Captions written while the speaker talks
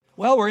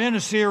Well, we're in a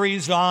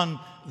series on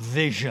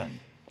vision,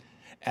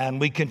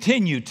 and we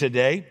continue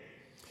today.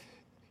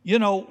 You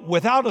know,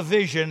 without a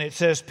vision, it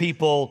says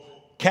people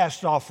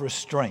cast off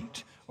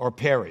restraint or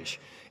perish.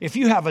 If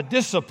you have a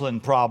discipline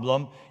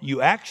problem,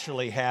 you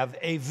actually have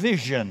a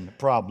vision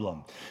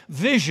problem.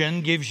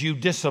 Vision gives you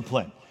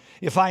discipline.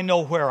 If I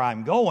know where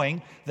I'm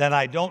going, then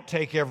I don't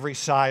take every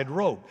side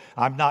road.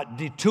 I'm not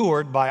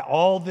detoured by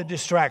all the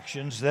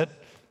distractions that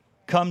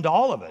come to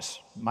all of us,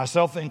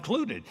 myself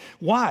included.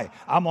 Why?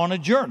 I'm on a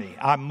journey.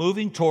 I'm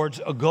moving towards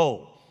a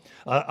goal.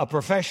 A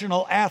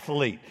professional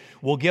athlete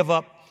will give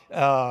up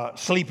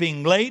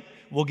sleeping late,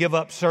 will give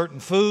up certain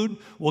food,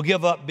 will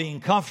give up being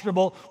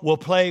comfortable, will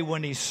play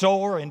when he's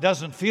sore and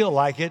doesn't feel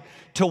like it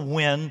to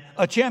win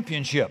a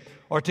championship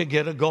or to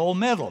get a gold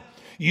medal.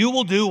 You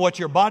will do what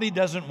your body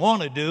doesn't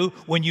want to do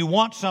when you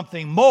want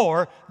something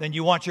more than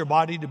you want your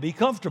body to be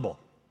comfortable.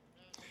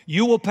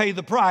 You will pay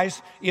the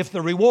price if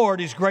the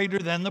reward is greater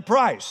than the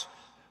price.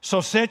 So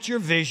set your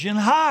vision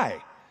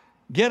high.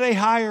 Get a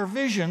higher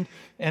vision,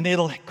 and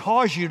it'll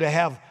cause you to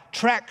have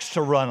tracks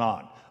to run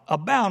on, a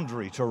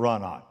boundary to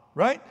run on,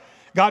 right?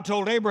 God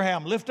told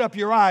Abraham, lift up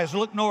your eyes,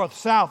 look north,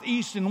 south,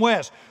 east, and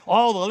west.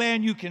 All the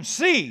land you can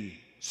see,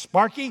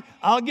 Sparky,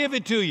 I'll give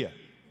it to you.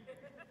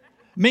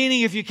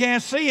 Meaning if you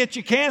can't see it,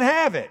 you can't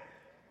have it.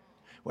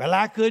 Well,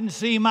 I couldn't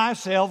see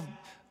myself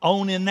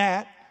owning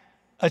that,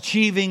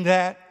 achieving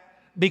that,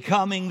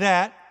 becoming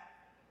that.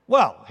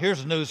 Well,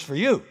 here's the news for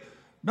you.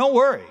 Don't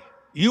worry,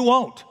 you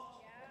won't.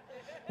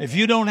 If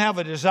you don't have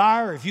a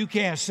desire, if you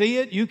can't see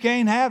it, you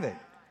can't have it.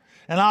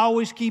 And I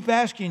always keep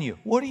asking you,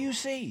 what do you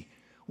see?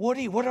 What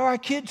do our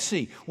kids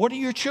see? What do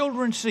your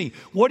children see?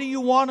 What do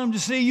you want them to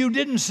see you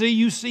didn't see,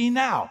 you see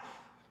now?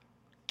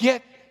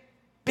 Get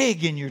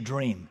big in your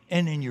dream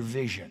and in your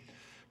vision.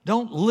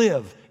 Don't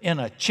live in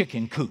a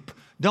chicken coop.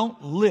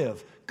 Don't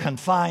live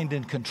confined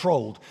and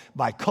controlled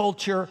by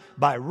culture,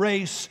 by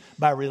race,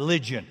 by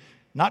religion.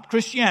 Not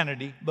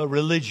Christianity, but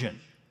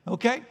religion.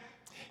 Okay?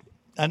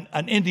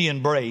 An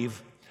Indian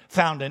brave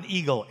found an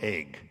eagle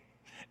egg.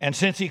 And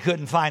since he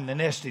couldn't find the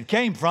nest it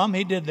came from,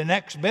 he did the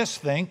next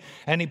best thing,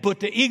 and he put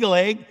the eagle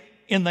egg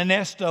in the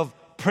nest of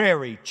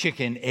prairie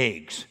chicken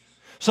eggs.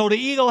 So the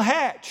eagle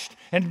hatched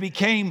and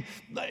became,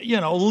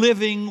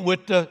 living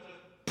with the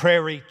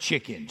prairie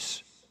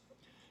chickens.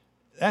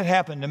 That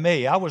happened to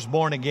me. I was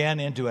born again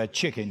into a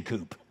chicken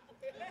coop,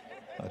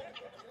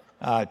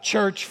 a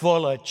church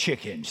full of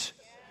chickens.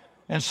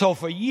 And so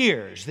for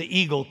years, the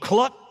eagle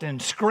clucked and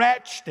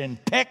scratched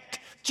and pecked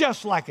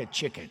just like a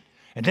chicken.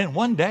 And then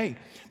one day,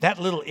 that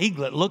little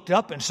eaglet looked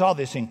up and saw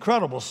this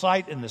incredible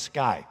sight in the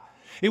sky.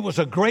 It was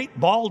a great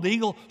bald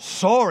eagle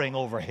soaring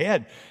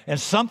overhead, and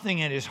something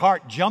in his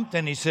heart jumped,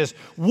 and he says,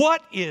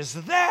 "What is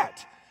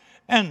that?"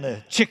 And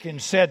the chicken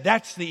said,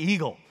 "That's the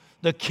eagle,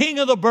 the king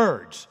of the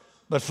birds.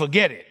 But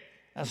forget it.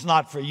 That's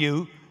not for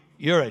you.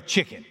 You're a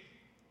chicken."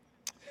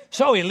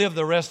 So he lived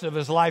the rest of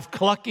his life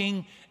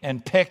clucking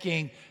and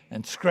pecking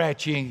and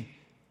scratching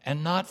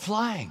and not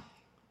flying.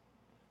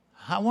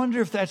 I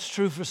wonder if that's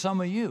true for some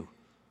of you.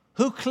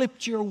 Who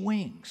clipped your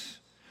wings?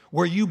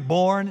 Were you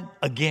born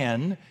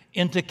again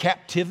into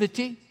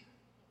captivity?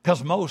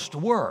 Because most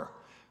were.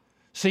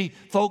 See,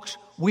 folks,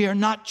 we are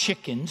not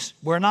chickens.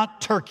 We're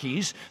not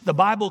turkeys. The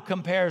Bible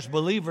compares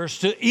believers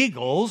to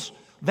eagles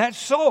that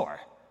soar.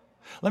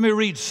 Let me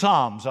read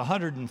Psalms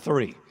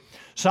 103.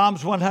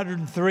 Psalms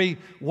 103,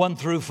 1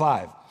 through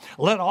 5.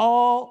 Let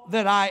all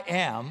that I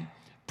am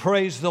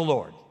praise the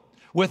Lord.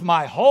 With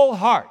my whole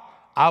heart,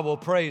 I will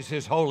praise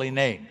his holy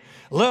name.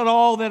 Let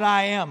all that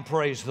I am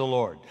praise the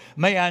Lord.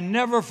 May I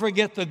never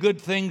forget the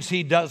good things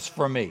he does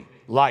for me.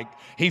 Like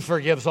he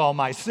forgives all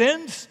my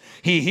sins.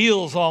 He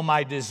heals all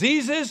my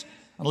diseases,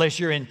 unless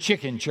you're in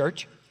chicken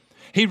church.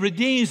 He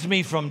redeems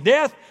me from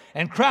death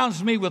and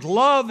crowns me with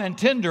love and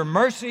tender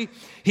mercy.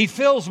 He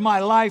fills my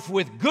life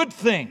with good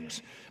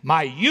things.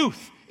 My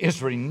youth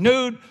is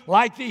renewed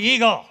like the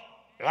eagle.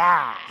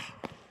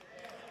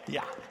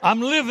 Yeah,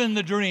 I'm living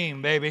the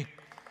dream, baby.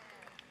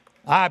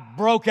 I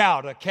broke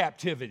out of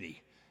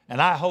captivity,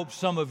 and I hope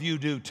some of you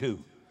do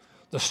too.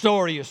 The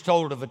story is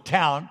told of a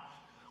town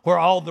where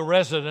all the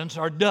residents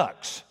are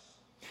ducks.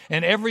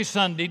 And every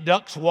Sunday,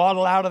 ducks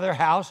waddle out of their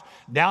house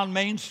down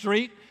Main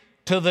Street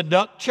to the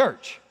duck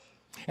church.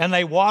 And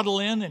they waddle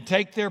in and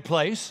take their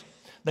place.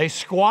 They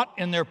squat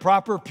in their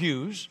proper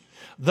pews.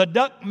 The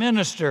duck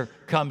minister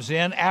comes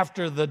in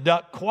after the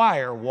duck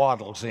choir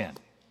waddles in.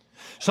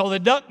 So the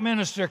duck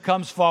minister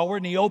comes forward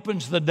and he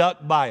opens the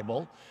duck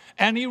Bible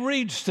and he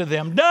reads to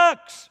them,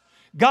 "Ducks,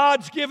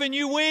 God's given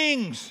you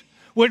wings.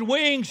 With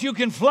wings you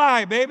can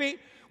fly, baby.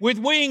 With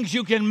wings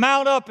you can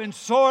mount up and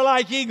soar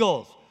like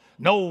eagles.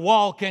 No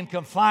wall can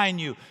confine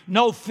you.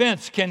 No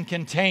fence can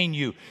contain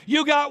you.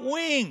 You got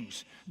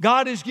wings.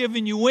 God has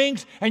given you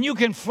wings and you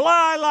can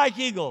fly like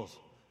eagles."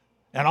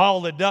 And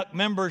all the duck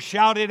members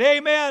shouted,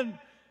 "Amen."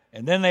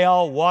 And then they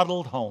all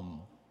waddled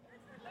home.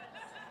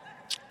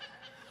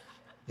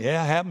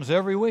 Yeah, it happens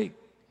every week.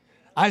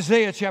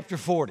 Isaiah chapter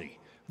 40,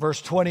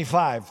 verse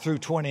 25 through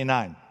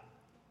 29.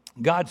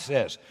 God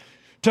says,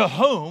 "To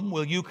whom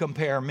will you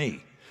compare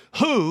me?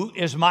 Who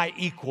is my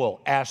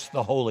equal? Asked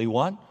the Holy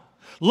One.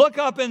 Look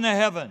up in the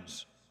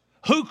heavens.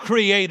 Who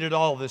created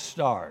all the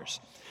stars?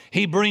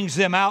 He brings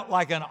them out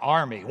like an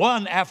army,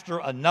 one after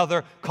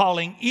another,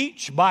 calling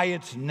each by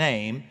its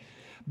name.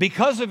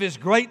 Because of his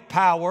great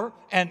power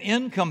and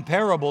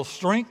incomparable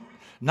strength,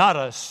 not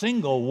a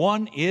single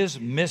one is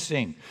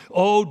missing.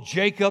 O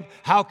Jacob,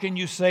 how can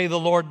you say the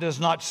Lord does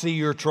not see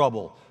your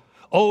trouble?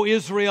 O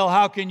Israel,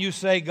 how can you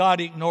say God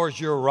ignores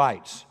your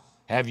rights?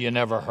 Have you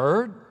never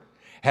heard?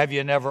 Have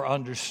you never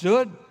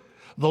understood?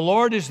 The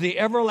Lord is the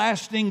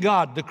everlasting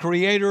God, the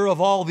creator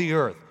of all the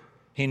earth.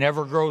 He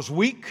never grows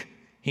weak.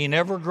 He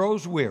never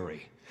grows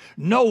weary.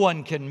 No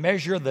one can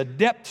measure the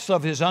depths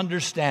of his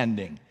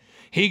understanding.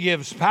 He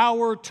gives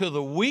power to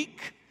the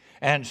weak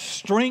and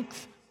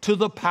strength to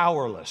the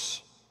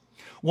powerless.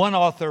 One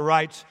author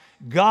writes,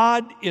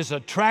 God is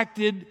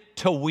attracted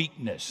to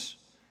weakness.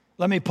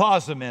 Let me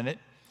pause a minute.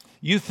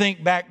 You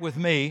think back with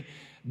me.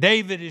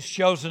 David is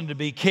chosen to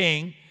be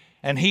king,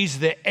 and he's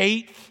the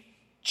 8th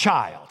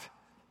child.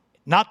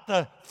 Not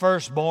the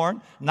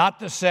firstborn, not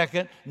the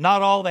second,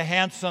 not all the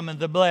handsome and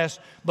the blessed,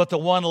 but the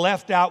one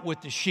left out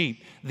with the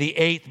sheep, the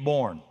 8th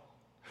born.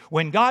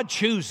 When God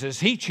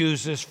chooses, he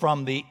chooses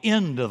from the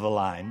end of the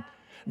line,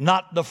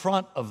 not the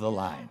front of the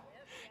line.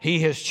 He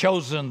has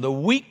chosen the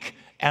weak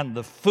and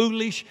the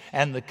foolish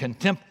and the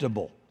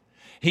contemptible.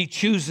 He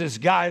chooses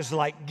guys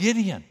like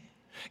Gideon.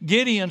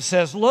 Gideon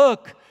says,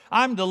 look,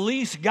 I'm the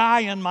least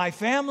guy in my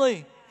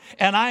family,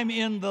 and I'm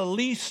in the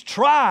least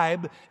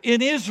tribe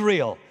in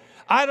Israel.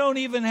 I don't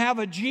even have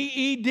a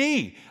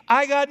GED.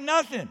 I got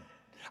nothing.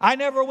 I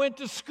never went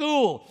to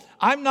school.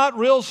 I'm not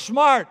real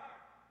smart.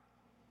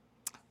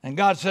 And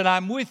God said,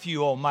 I'm with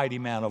you, O mighty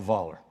man of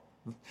valor.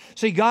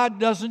 See, God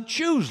doesn't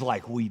choose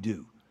like we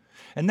do.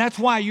 And that's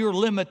why your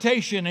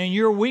limitation and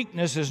your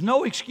weakness is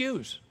no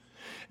excuse.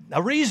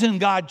 The reason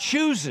God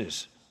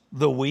chooses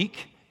the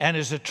weak and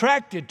is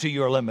attracted to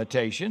your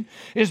limitation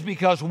is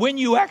because when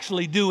you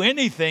actually do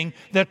anything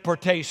that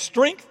pertains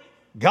strength,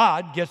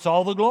 God gets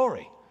all the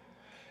glory.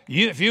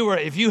 If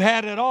you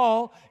had it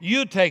all,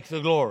 you'd take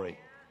the glory.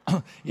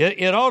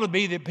 It ought to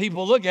be that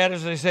people look at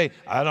us and they say,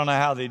 I don't know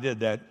how they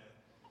did that.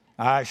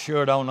 I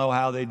sure don't know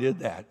how they did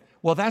that.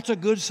 Well, that's a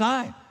good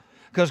sign,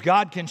 because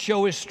God can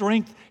show his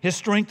strength. His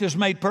strength is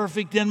made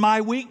perfect in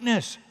my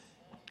weakness,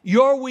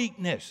 your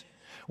weakness.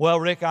 Well,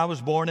 Rick, I was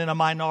born in a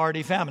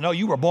minority family. No,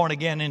 you were born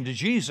again into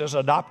Jesus,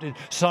 adopted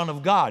son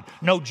of God.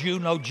 No Jew,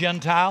 no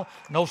Gentile,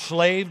 no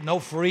slave, no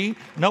free,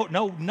 no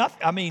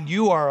nothing. I mean,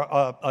 you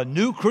are a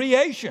new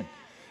creation.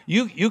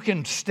 You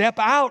can step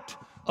out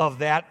of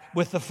that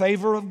with the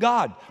favor of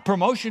God.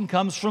 Promotion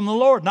comes from the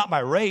Lord, not my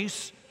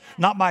race,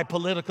 not my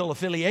political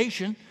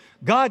affiliation.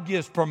 God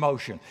gives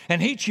promotion,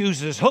 and he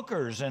chooses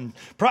hookers and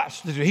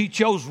prostitutes. He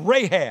chose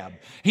Rahab.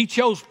 He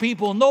chose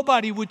people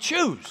nobody would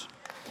choose.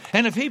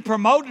 And if he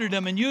promoted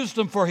them and used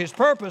them for his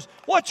purpose,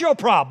 what's your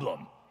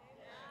problem?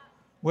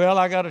 Well,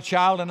 I got a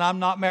child and I'm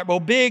not married. Well,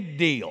 big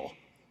deal.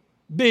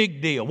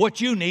 Big deal.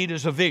 What you need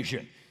is a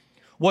vision.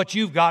 What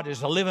you've got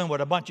is a living with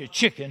a bunch of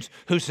chickens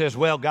who says,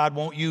 well, God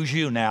won't use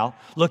you now.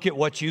 Look at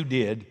what you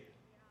did.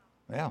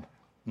 Well,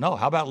 no,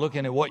 how about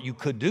looking at what you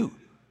could do?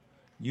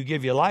 You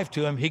give your life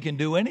to him, he can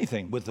do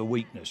anything with the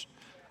weakness.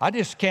 I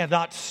just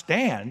cannot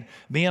stand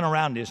being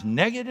around this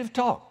negative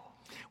talk.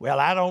 Well,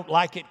 I don't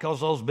like it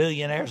because those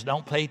billionaires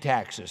don't pay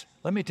taxes.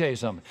 Let me tell you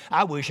something.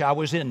 I wish I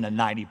was in the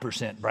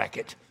 90%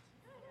 bracket.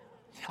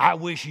 I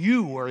wish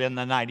you were in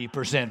the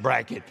 90%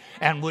 bracket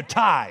and would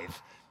tithe,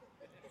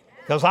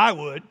 because I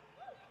would.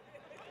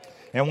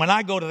 And when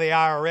I go to the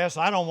IRS,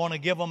 I don't want to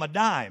give them a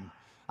dime.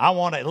 I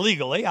want it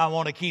legally. I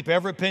want to keep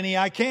every penny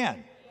I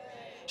can.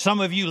 Some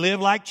of you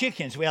live like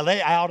chickens. Well,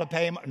 they ought to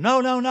pay.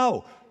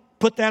 No.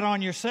 Put that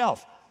on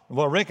yourself.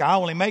 Well, Rick, I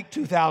only make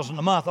 $2,000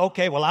 a month.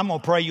 Okay, well, I'm going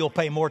to pray you'll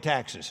pay more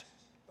taxes.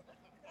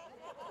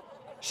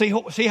 See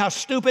how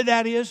stupid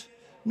that is?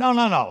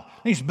 No.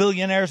 These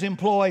billionaires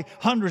employ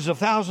hundreds of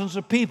thousands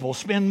of people,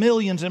 spend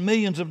millions and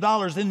millions of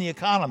dollars in the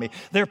economy.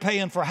 They're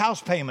paying for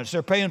house payments.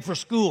 They're paying for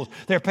schools.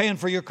 They're paying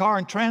for your car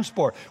and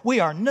transport. We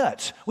are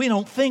nuts. We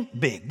don't think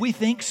big. We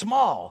think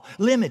small,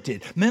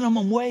 limited,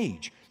 minimum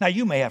wage. Now,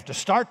 you may have to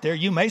start there.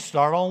 You may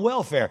start on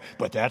welfare,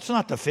 but that's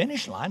not the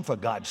finish line, for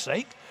God's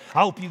sake.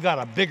 I hope you got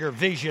a bigger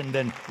vision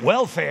than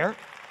welfare.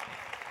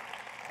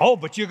 Oh,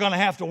 but you're going to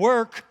have to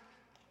work.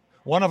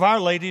 One of our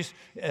ladies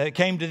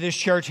came to this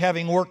church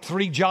having worked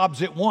 3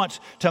 jobs at once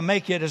to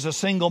make it as a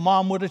single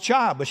mom with a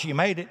child, but she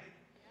made it.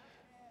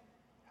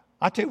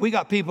 I tell you, we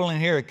got people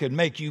in here that could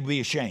make you be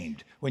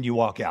ashamed when you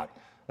walk out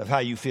of how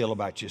you feel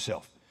about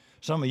yourself.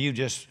 Some of you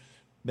just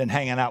been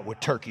hanging out with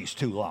turkeys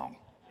too long.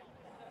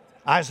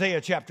 Isaiah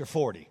chapter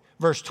 40,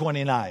 verse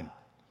 29.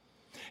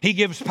 He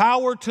gives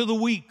power to the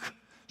weak,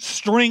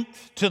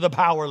 strength to the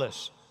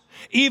powerless.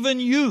 Even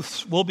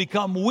youths will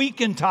become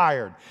weak and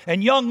tired,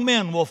 and young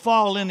men will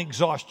fall in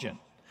exhaustion.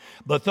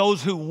 But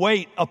those who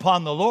wait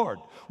upon the Lord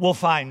will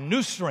find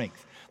new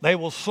strength. They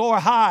will soar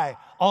high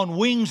on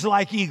wings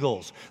like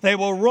eagles. They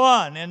will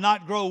run and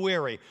not grow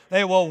weary.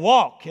 They will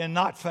walk and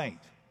not faint.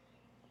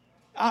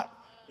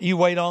 You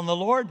wait on the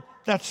Lord,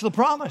 That's the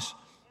promise.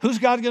 Who's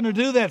God going to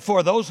do that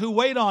for? Those who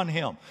wait on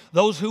Him,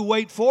 those who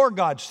wait for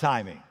God's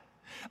timing.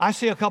 I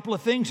see a couple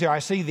of things here. I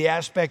see the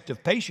aspect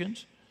of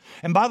patience.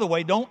 And by the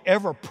way, don't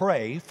ever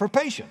pray for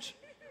patience.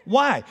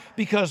 Why?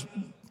 Because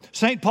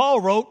St.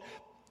 Paul wrote,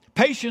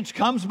 patience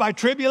comes by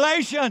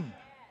tribulation.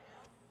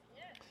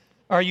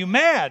 Are you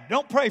mad?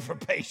 Don't pray for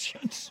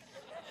patience.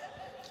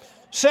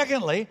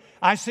 Secondly,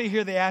 I see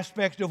here the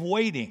aspect of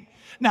waiting.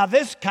 Now,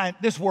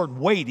 this word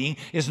waiting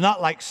is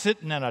not like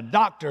sitting in a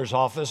doctor's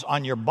office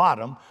on your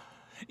bottom.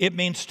 It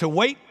means to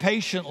wait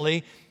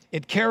patiently.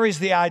 It carries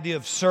the idea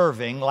of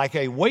serving, like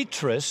a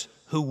waitress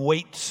who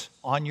waits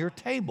on your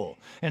table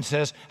and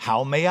says,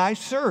 how may I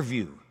serve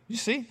you? You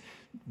see,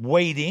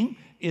 waiting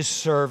is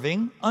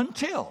serving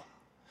until.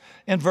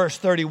 In verse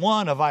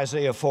 31 of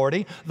Isaiah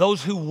 40,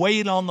 those who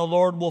wait on the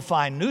Lord will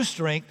find new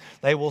strength.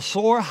 They will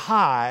soar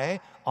high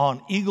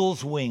on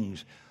eagle's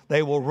wings.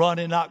 They will run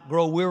and not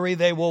grow weary.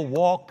 They will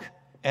walk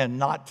and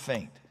not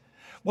faint.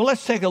 Well,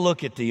 let's take a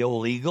look at the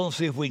old eagle and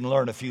see if we can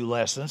learn a few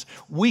lessons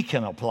we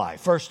can apply.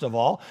 First of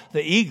all,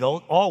 the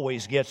eagle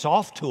always gets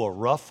off to a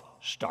rough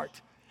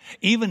start.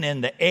 Even in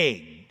the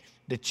egg,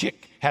 the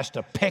chick has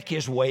to peck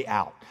his way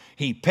out.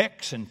 He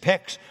pecks and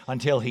pecks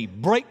until he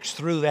breaks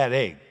through that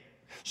egg.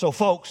 So,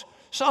 folks,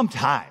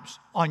 sometimes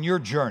on your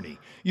journey,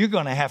 you're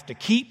going to have to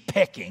keep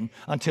pecking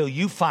until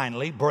you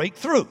finally break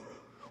through.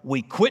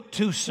 We quit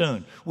too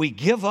soon. We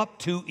give up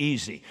too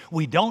easy.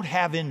 We don't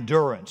have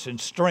endurance and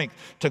strength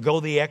to go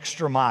the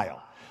extra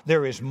mile.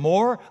 There is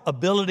more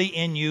ability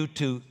in you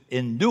to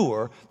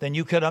endure than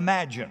you could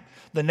imagine.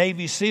 The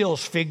Navy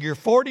SEALs figure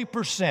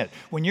 40%.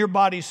 When your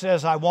body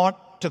says, I want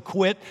to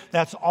quit,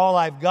 that's all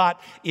I've got,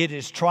 it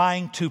is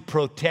trying to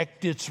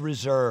protect its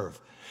reserve.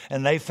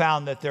 And they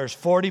found that there's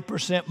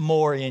 40%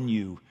 more in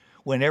you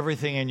when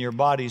everything in your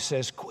body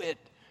says, quit,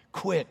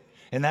 quit.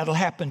 And that'll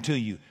happen to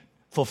you.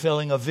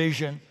 Fulfilling a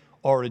vision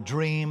or a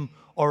dream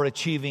or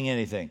achieving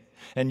anything.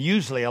 And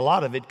usually a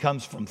lot of it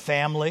comes from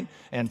family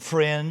and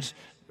friends,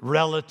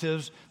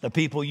 relatives, the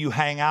people you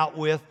hang out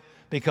with,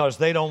 because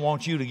they don't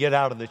want you to get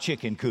out of the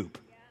chicken coop.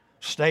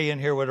 Stay in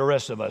here with the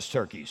rest of us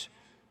turkeys.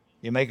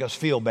 You make us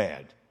feel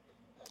bad.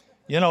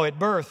 You know, at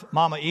birth,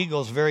 Mama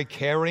Eagle's very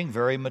caring,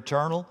 very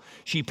maternal.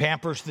 She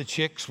pampers the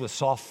chicks with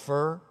soft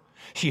fur.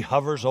 She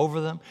hovers over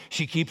them.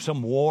 She keeps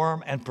them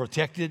warm and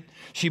protected.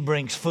 She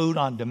brings food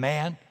on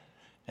demand.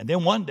 And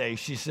then one day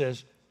she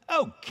says,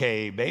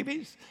 okay,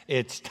 babies,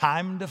 it's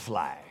time to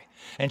fly.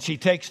 And she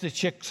takes the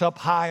chicks up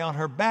high on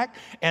her back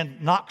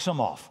and knocks them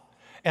off.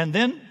 And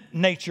then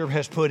nature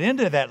has put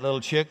into that little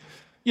chick,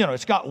 you know,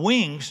 it's got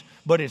wings,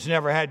 but it's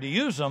never had to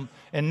use them.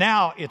 And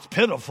now it's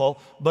pitiful,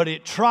 but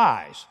it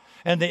tries.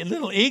 And the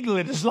little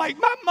eaglet is like,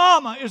 my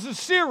mama is a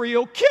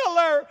serial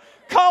killer.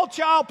 Call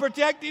Child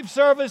Protective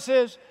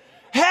Services.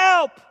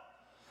 Help!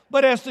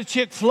 But as the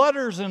chick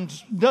flutters and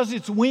does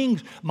its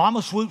wings,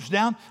 Mama swoops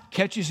down,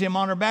 catches him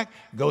on her back,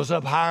 goes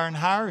up higher and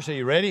higher. So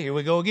you ready? Here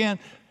we go again.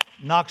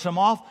 Knocks him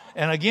off.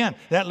 And again,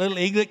 that little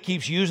eaglet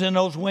keeps using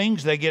those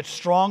wings. They get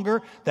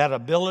stronger. That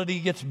ability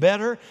gets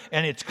better.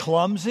 And it's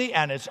clumsy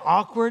and it's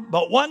awkward.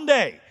 But one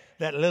day,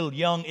 that little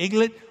young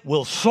eaglet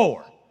will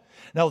soar.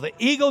 Now, the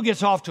eagle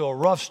gets off to a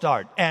rough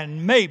start.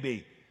 And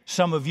maybe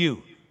some of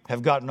you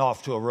have gotten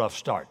off to a rough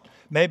start.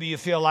 Maybe you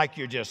feel like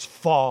you're just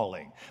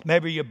falling.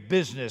 Maybe your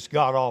business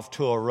got off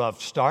to a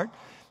rough start.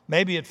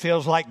 Maybe it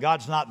feels like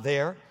God's not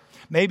there.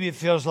 Maybe it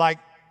feels like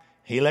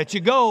He let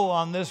you go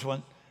on this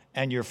one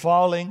and you're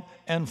falling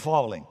and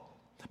falling.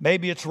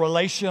 Maybe it's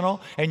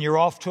relational and you're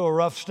off to a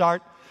rough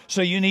start.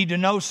 So you need to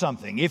know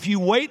something. If you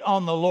wait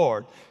on the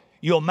Lord,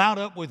 you'll mount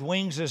up with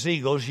wings as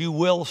eagles. You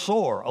will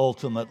soar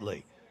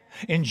ultimately.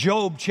 In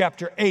Job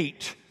chapter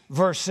 8,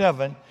 verse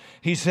 7,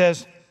 he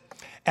says,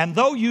 and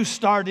though you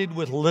started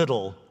with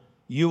little,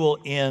 you will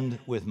end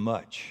with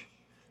much.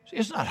 See,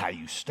 it's not how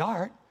you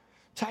start.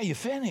 It's how you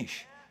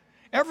finish.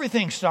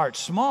 Everything starts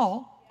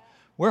small.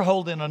 We're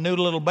holding a new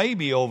little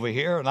baby over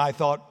here, and I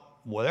thought,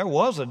 well, there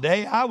was a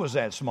day I was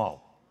that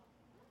small.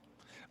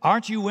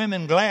 Aren't you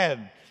women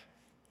glad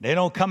they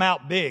don't come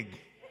out big?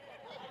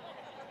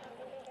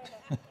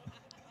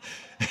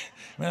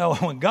 Well,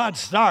 when God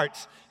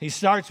starts, He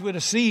starts with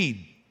a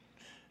seed.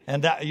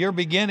 And your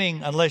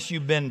beginning, unless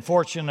you've been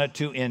fortunate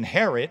to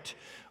inherit,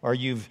 or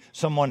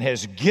someone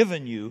has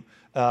given you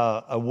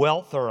a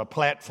wealth or a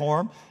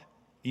platform,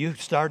 you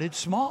started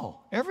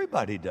small.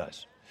 Everybody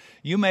does.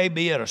 You may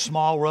be at a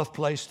small, rough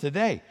place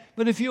today,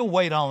 but if you'll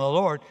wait on the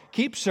Lord,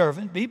 keep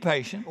serving, be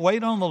patient,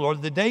 wait on the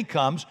Lord. The day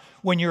comes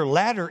when your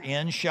latter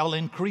end shall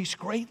increase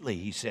greatly,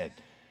 He said.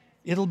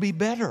 It'll be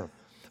better.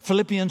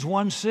 Philippians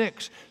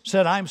 1:6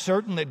 said, I'm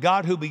certain that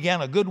God who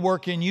began a good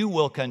work in you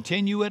will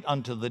continue it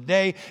until the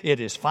day it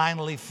is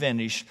finally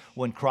finished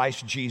when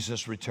Christ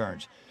Jesus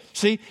returns.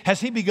 See, has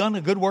He begun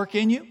a good work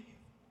in you?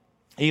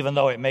 Even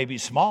though it may be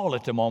small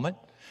at the moment,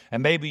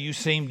 and maybe you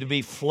seem to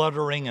be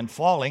fluttering and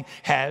falling,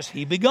 has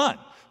He begun?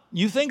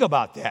 You think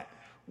about that.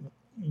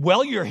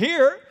 Well, you're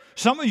here.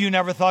 Some of you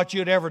never thought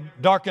you'd ever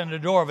darken the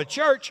door of a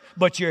church,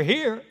 but you're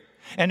here.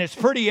 And it's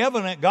pretty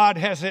evident God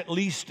has at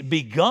least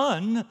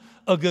begun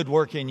a good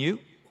work in you.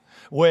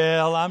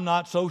 Well, I'm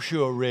not so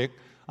sure, Rick.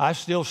 I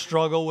still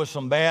struggle with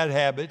some bad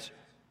habits.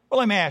 Well,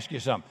 let me ask you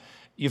something.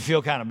 You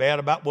feel kind of bad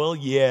about, well,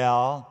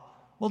 yeah.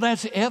 Well,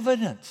 that's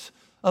evidence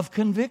of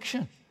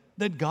conviction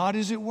that God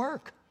is at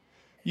work.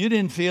 You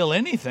didn't feel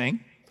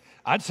anything.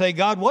 I'd say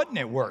God wasn't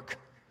at work.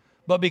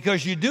 But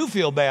because you do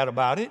feel bad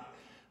about it,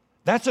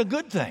 that's a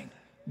good thing.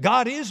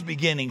 God is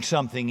beginning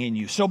something in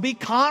you. So be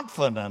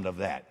confident of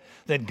that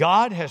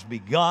God has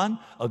begun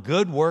a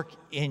good work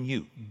in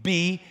you.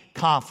 Be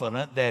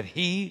confident that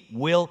He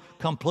will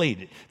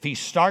complete it. If He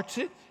starts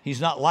it,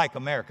 He's not like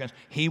Americans.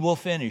 He will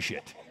finish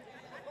it.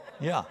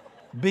 Yeah.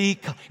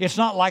 It's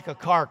not like a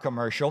car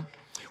commercial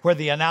where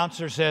the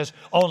announcer says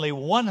only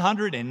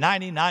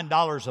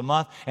 $199 a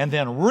month, and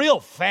then real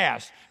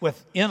fast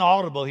with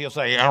inaudible, he'll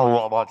say, I don't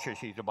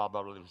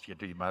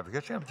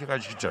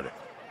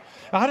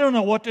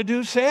know what the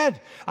dude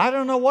said. I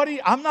don't know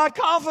I'm not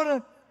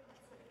confident.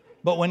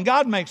 But when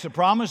God makes a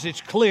promise,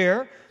 it's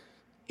clear,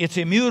 it's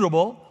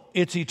immutable,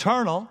 it's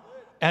eternal,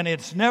 and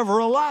it's never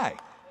a lie.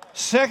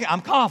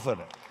 I'm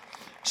confident.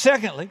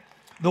 Secondly,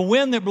 the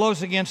wind that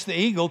blows against the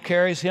eagle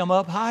carries him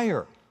up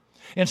higher.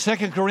 In 2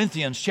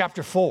 Corinthians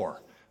chapter 4,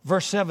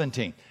 verse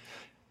 17,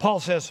 Paul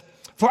says,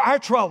 for our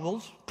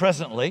troubles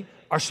presently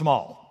are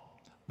small.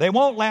 They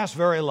won't last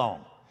very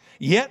long.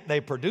 Yet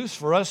they produce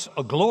for us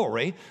a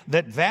glory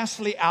that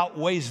vastly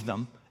outweighs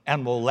them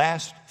and will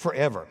last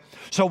forever.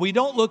 So we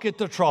don't look at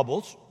the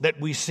troubles that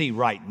we see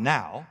right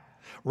now.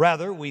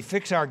 Rather, we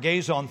fix our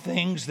gaze on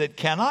things that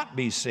cannot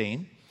be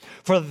seen.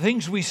 For the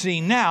things we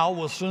see now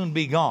will soon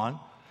be gone,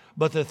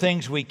 but the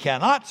things we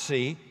cannot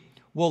see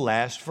will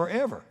last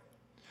forever.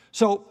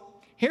 So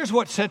here's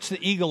what sets the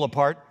eagle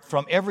apart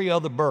from every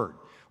other bird.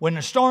 When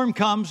the storm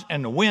comes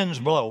and the winds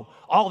blow,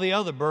 all the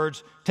other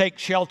birds take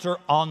shelter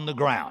on the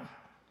ground.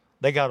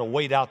 They got to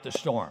wait out the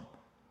storm,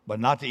 but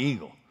not the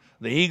eagle.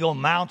 The eagle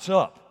mounts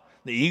up.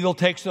 The eagle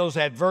takes those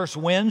adverse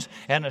winds,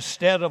 and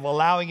instead of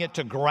allowing it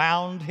to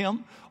ground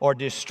him or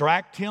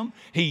distract him,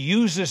 he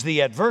uses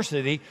the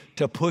adversity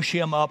to push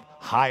him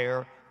up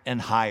higher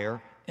and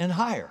higher and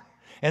higher.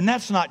 And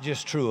that's not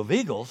just true of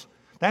eagles.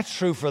 That's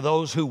true for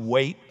those who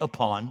wait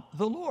upon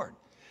the Lord.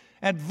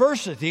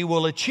 Adversity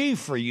will achieve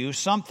for you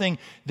something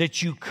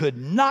that you could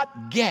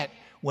not get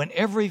when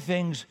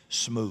everything's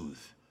smooth.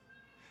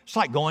 It's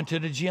like going to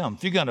the gym.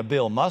 If you're going to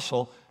build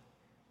muscle,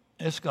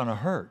 it's going to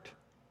hurt.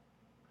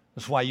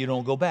 That's why you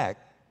don't go back.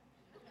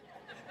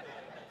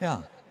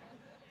 Yeah.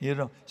 You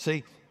don't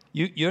see,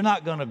 you're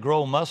not going to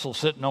grow muscle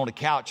sitting on a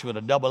couch with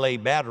a AA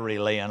battery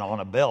laying on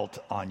a belt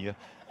on you.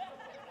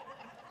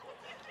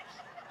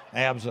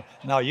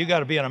 No, you got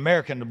to be an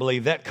American to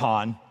believe that,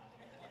 con.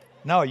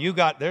 No, you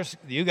got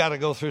to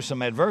go through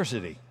some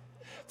adversity.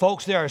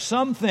 Folks, there are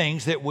some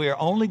things that we're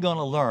only going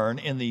to learn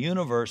in the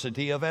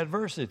University of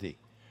Adversity.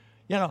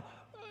 You know,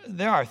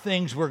 there are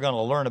things we're going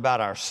to learn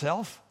about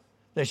ourselves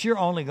that you're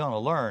only going to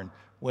learn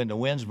when the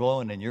wind's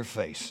blowing in your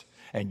face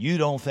and you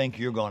don't think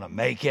you're going to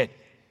make it.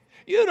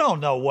 You don't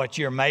know what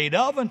you're made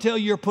of until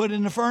you're put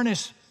in the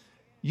furnace.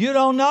 You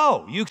don't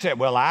know. You say,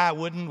 well, I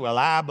wouldn't. Well,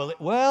 I believe.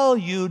 Well,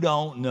 you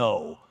don't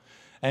know.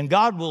 And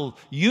God will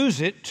use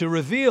it to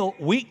reveal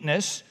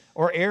weakness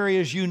or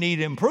areas you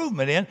need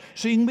improvement in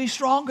so you can be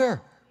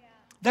stronger.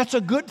 That's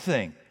a good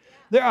thing.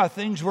 There are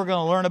things we're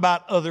going to learn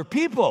about other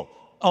people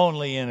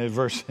only in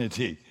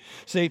adversity.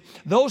 See,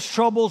 those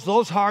troubles,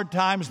 those hard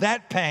times,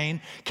 that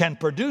pain can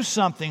produce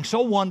something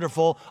so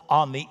wonderful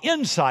on the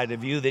inside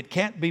of you that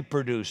can't be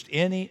produced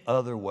any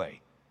other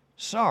way.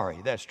 Sorry,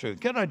 that's true.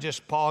 Can I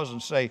just pause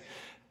and say,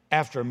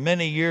 after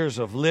many years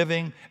of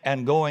living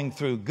and going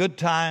through good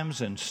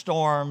times and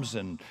storms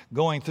and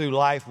going through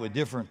life with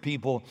different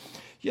people,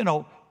 you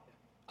know,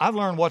 I've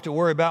learned what to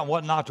worry about and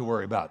what not to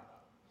worry about.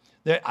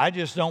 I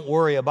just don't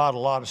worry about a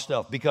lot of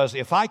stuff because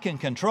if I can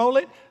control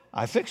it,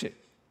 I fix it.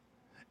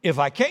 If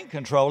I can't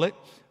control it,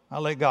 I'll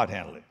let God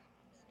handle it.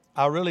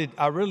 I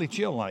really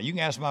chill on it. You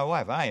can ask my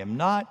wife. I am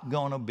not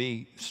going to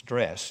be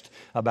stressed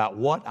about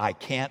what I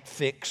can't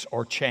fix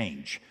or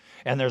change.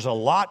 And there's a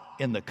lot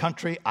in the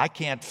country I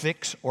can't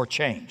fix or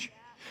change.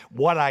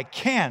 What I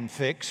can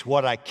fix,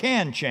 what I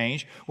can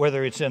change,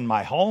 whether it's in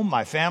my home,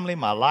 my family,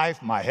 my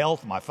life, my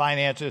health, my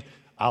finances,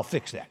 I'll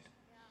fix that.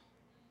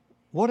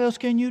 What else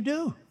can you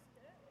do?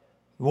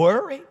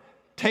 Worry?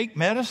 Take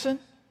medicine?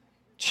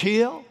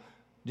 Chill?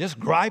 Just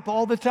gripe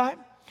all the time?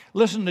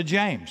 Listen to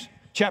James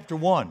chapter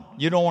 1.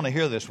 You don't want to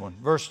hear this one.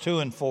 Verse 2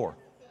 and 4.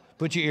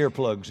 Put your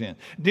earplugs in.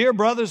 Dear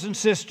brothers and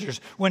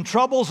sisters, when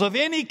troubles of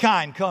any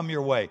kind come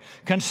your way,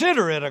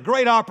 consider it a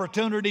great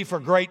opportunity for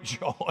great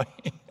joy.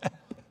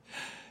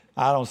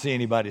 I don't see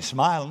anybody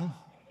smiling.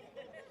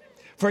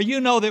 For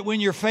you know that when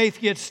your faith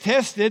gets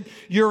tested,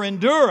 your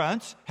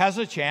endurance has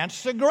a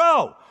chance to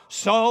grow.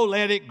 So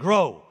let it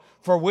grow.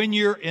 For when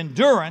your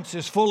endurance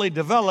is fully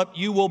developed,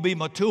 you will be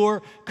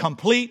mature,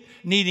 complete,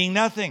 needing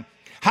nothing.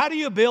 How do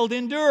you build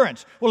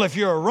endurance? Well, if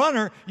you're a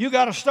runner, you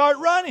got to start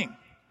running.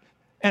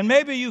 And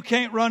maybe you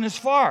can't run as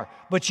far,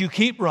 but you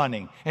keep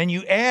running and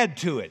you add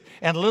to it.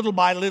 And little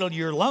by little,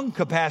 your lung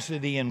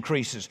capacity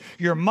increases.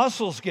 Your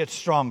muscles get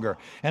stronger.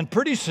 And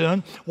pretty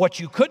soon, what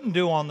you couldn't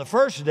do on the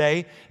first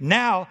day,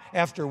 now,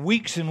 after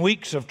weeks and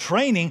weeks of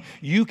training,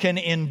 you can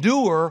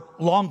endure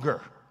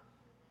longer.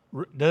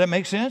 Does that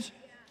make sense?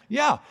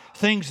 Yeah.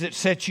 Things that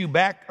set you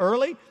back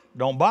early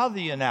don't bother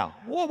you now.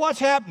 Well, what's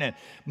happening?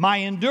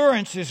 My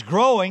endurance is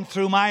growing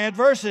through my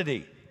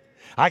adversity.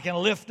 I can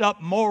lift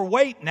up more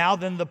weight now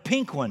than the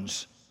pink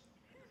ones.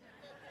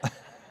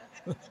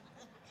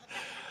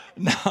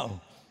 No,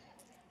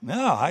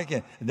 I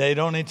can. They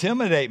don't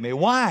intimidate me.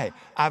 Why?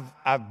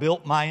 I've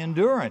built my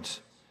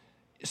endurance.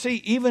 See,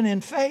 even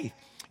in faith,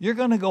 you're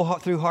going to go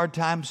through hard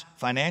times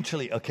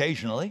financially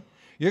occasionally.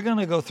 You're going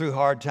to go through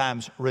hard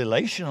times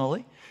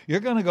relationally. You're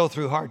going to go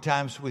through hard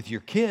times with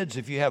your kids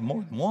if you have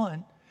more than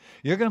one.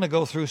 You're going to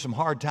go through some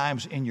hard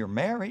times in your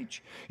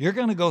marriage. You're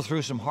going to go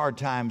through some hard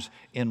times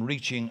in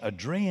reaching a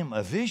dream,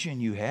 a vision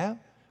you have.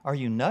 Are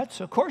you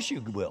nuts? Of course you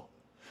will.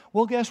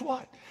 Well, guess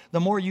what? The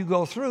more you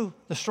go through,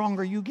 the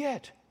stronger you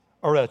get.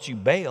 Or else you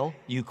bail,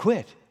 you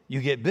quit,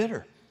 you get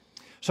bitter.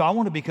 So I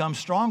want to become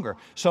stronger.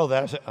 So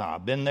that I said,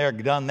 I've been there,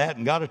 done that,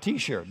 and got a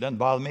T-shirt. Doesn't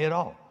bother me at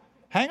all.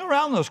 Hang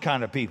around those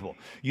kind of people.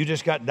 You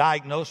just got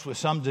diagnosed with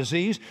some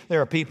disease.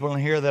 There are people in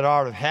here that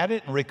already have had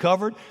it and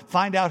recovered.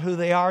 Find out who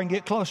they are and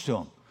get close to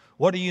them.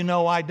 What do you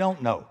know I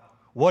don't know?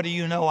 What do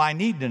you know I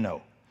need to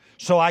know?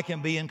 So I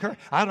can be encouraged.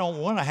 I don't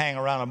want to hang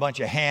around a bunch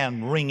of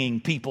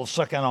hand-wringing people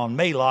sucking on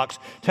Maalox.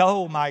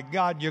 Oh, my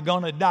God, you're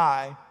going to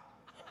die.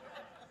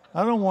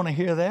 I don't want to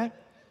hear that.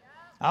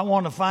 I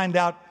want to find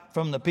out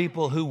from the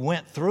people who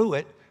went through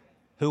it,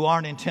 who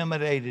aren't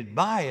intimidated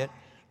by it,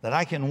 that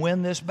I can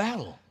win this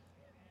battle.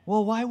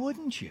 Well, why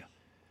wouldn't you?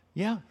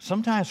 Yeah,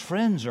 sometimes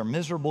friends are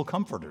miserable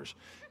comforters.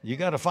 You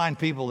got to find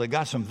people that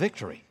got some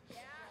victory.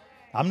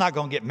 I'm not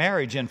going to get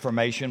marriage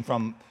information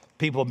from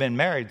people who have been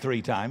married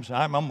 3 times.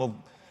 I'm going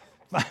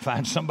to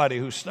find somebody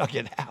who stuck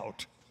it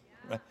out.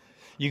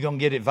 You're going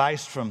to get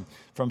advice from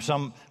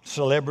some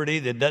celebrity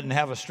that doesn't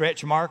have a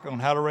stretch mark on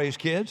how to raise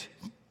kids.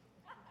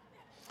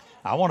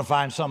 I want to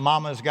find some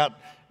mama that's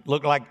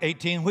look like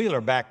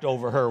 18-wheeler backed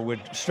over her with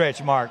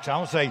stretch marks. I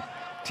want to say,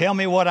 tell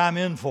me what I'm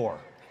in for.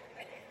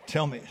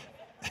 Tell me.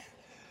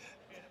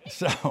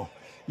 So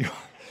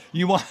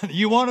you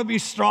want to be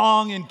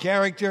strong in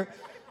character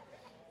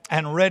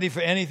and ready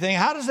for anything.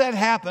 How does that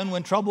happen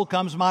when trouble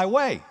comes my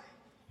way?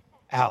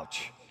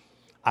 Ouch.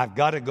 I've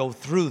got to go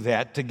through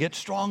that to get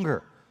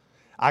stronger.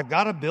 I've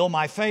got to build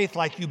my faith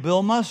like you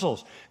build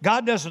muscles.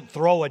 God doesn't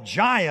throw a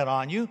giant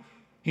on you.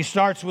 He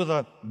starts with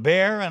a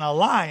bear and a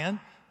lion,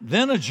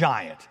 then a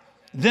giant,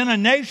 then a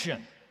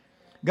nation.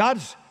 God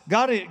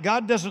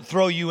doesn't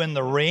throw you in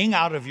the ring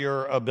out of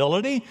your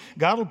ability.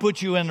 God will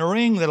put you in the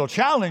ring that'll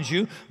challenge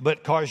you,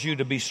 but cause you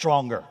to be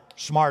stronger,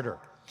 smarter.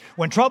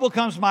 When trouble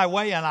comes my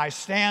way and I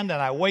stand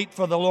and I wait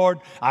for the Lord,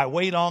 I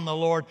wait on the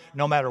Lord,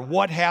 no matter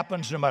what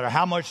happens, no matter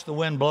how much the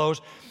wind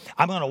blows,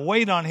 I'm going to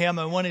wait on Him,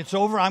 and when it's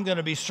over, I'm going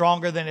to be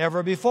stronger than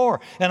ever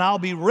before. And I'll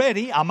be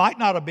ready. I might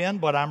not have been,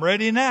 but I'm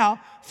ready now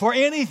for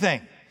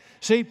anything.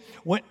 See,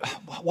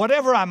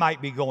 whatever I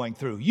might be going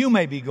through, you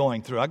may be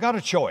going through, I got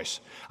a choice.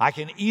 I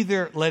can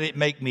either let it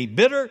make me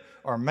bitter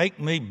or make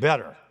me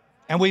better.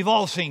 And we've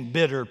all seen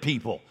bitter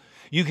people.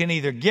 You can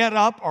either get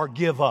up or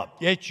give up.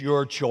 It's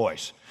your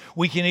choice.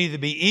 We can either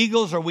be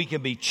eagles or we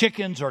can be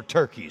chickens or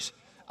turkeys.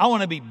 I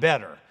want to be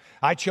better.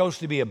 I chose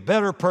to be a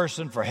better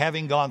person for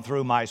having gone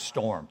through my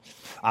storm.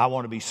 I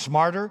want to be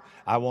smarter.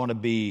 I want to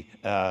be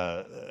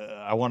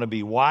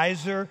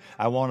wiser.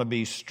 I want to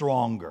be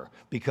stronger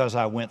because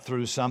I went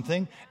through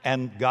something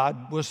and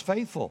God was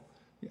faithful.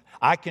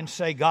 I can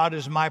say God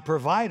is my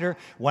provider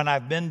when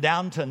I've been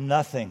down to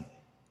nothing.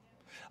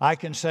 I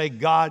can say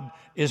God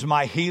is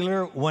my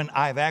healer when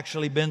I've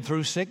actually been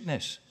through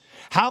sickness.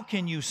 How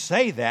can you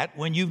say that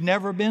when you've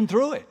never been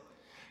through it?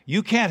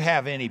 You can't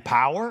have any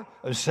power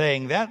of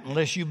saying that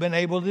unless you've been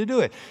able to do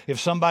it. If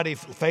somebody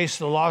faced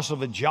the loss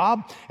of a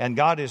job and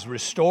God has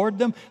restored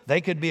them, they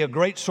could be a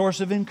great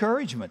source of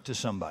encouragement to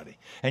somebody.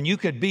 And you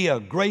could be a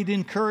great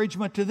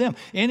encouragement to them.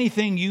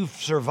 Anything you've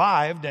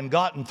survived and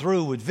gotten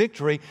through with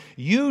victory,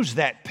 use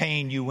that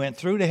pain you went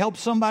through to help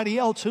somebody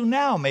else who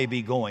now may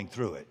be going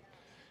through it.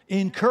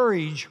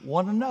 Encourage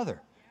one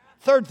another.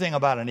 Third thing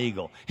about an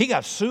eagle, he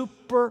got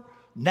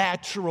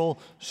supernatural,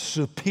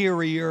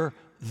 superior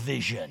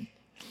vision.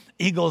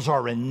 Eagles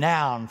are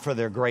renowned for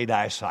their great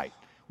eyesight.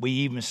 We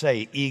even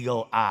say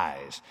eagle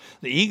eyes.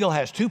 The eagle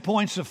has 2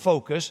 points of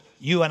focus.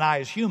 You and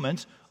I as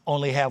humans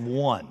only have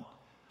 1.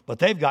 But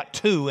they've got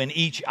 2 in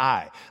each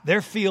eye.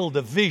 Their field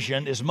of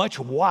vision is much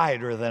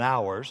wider than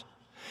ours.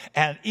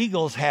 And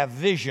eagles have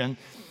vision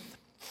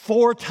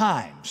 4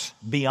 times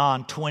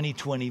beyond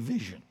 20/20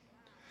 vision.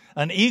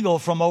 An eagle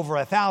from over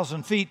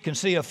 1,000 feet can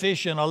see a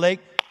fish in a lake,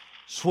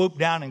 swoop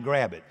down and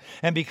grab it.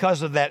 And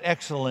because of that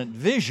excellent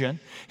vision,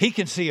 he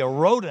can see a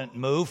rodent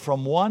move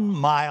from 1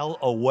 mile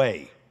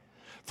away.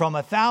 From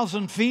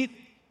 1,000 feet,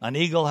 An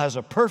eagle has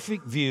a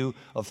perfect view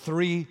of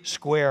 3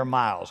 square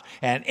miles.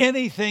 And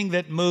anything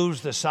that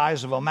moves the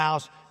size of a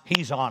mouse,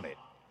 he's on it.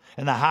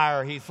 And the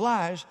higher he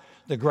flies,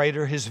 the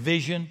greater his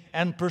vision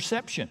and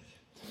perception.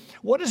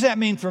 What does that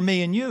mean for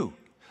me and you?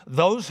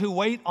 Those who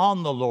wait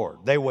on the Lord,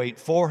 they wait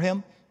for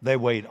him, they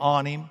wait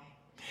on him,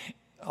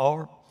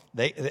 or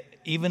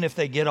even if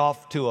they get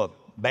off to a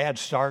bad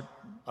start,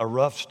 a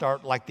rough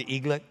start like the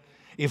eaglet,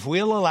 if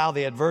we'll allow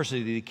the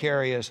adversity to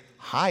carry us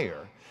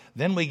higher,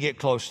 then we get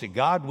close to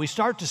God. We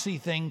start to see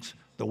things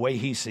the way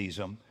he sees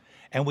them,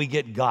 and we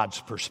get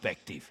God's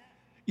perspective.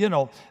 You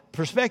know,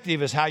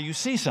 perspective is how you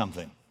see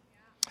something.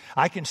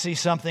 I can see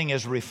something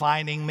as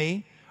refining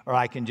me, or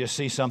I can just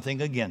see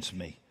something against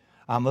me.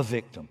 I'm a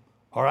victim.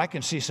 Or I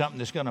can see something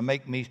that's going to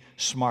make me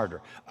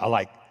smarter.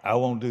 I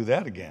won't do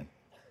that again.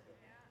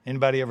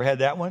 Anybody ever had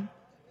that one?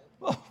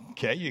 Well,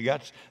 okay,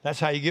 that's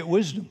how you get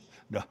wisdom.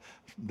 No,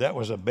 that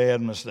was a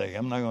bad mistake.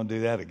 I'm not going to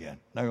do that again. I'm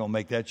not going to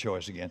make that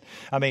choice again.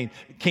 I mean,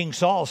 King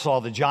Saul saw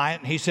the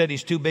giant. He said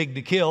he's too big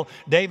to kill.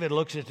 David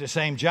looks at the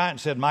same giant and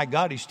said, my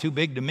God, he's too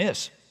big to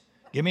miss.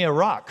 Give me a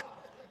rock.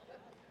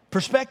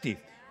 Perspective.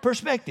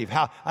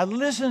 How I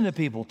listen to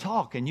people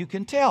talk, and you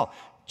can tell.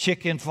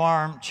 Chicken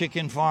farm,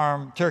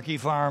 turkey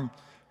farm,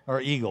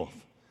 or eagle.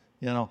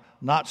 You know,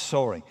 not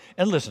soaring.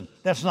 And listen,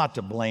 that's not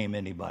to blame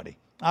anybody.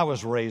 I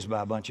was raised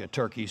by a bunch of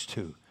turkeys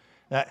too.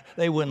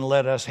 They wouldn't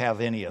let us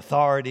have any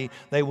authority.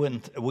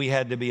 We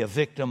had to be a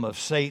victim of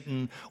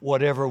Satan.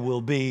 Whatever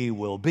will be,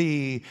 will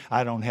be.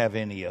 I don't have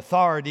any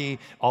authority.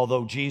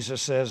 Although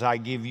Jesus says, I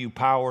give you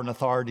power and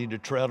authority to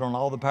tread on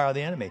all the power of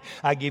the enemy.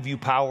 I give you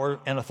power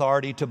and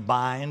authority to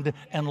bind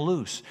and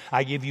loose.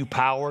 I give you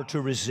power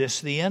to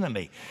resist the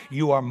enemy.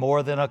 You are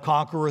more than a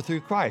conqueror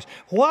through Christ.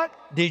 What?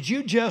 Did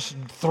you just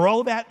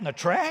throw that in the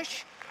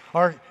trash?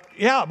 Or,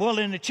 yeah, well,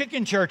 in the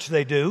chicken church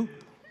they do.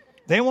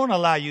 They won't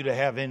allow you to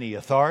have any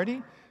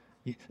authority.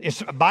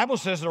 The Bible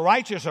says the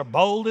righteous are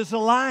bold as a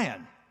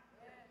lion.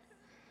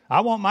 I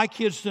want my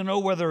kids to know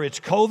whether it's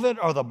COVID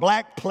or the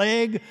Black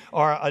Plague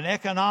or an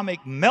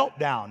economic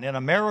meltdown in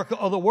America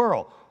or the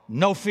world.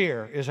 No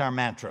fear is our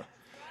mantra.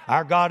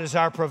 Our God is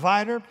our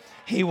provider.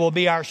 He will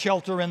be our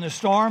shelter in the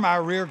storm,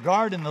 our rear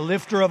guard, and the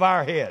lifter of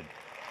our head.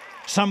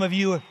 Some of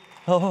you,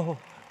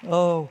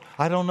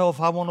 I don't know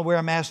if I want to wear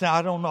a mask now.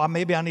 I don't know.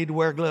 Maybe I need to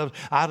wear gloves.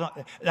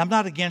 I'm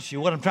not against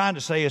you. What I'm trying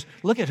to say is,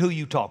 look at who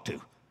you talk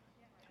to.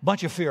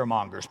 Bunch of fear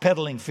mongers,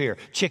 peddling fear,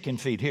 chicken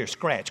feed. Here,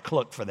 scratch,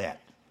 cluck for that.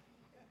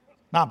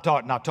 Now,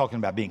 I'm not talking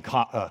about being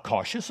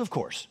cautious, of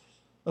course.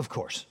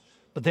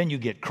 But then you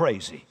get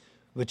crazy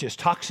with just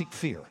toxic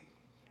fear.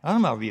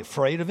 I'm not be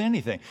afraid of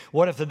anything.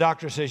 What if the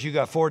doctor says you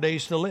got 4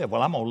 days to live?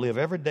 Well, I'm going to live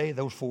every day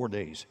those 4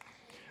 days.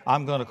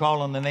 I'm going to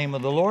call on the name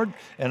of the Lord,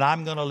 and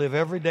I'm going to live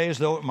every day as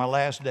though it's my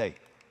last day.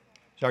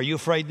 So are you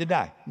afraid to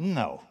die?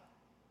 No.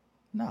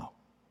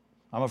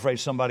 I'm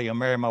afraid somebody will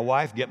marry my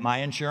wife, get my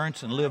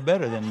insurance, and live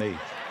better than me.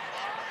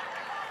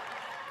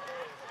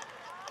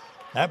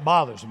 That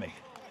bothers me.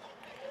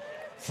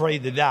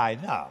 Afraid to die?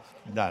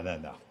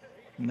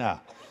 No.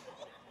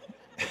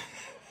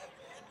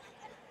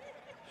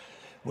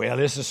 Well,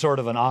 this is sort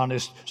of an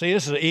honest... See,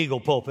 this is an eagle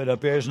pulpit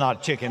up here. It's not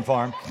a chicken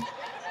farm.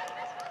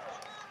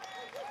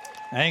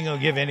 I ain't going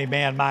to give any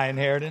man my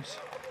inheritance.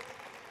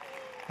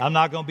 I'm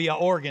not going to be an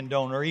organ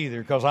donor either,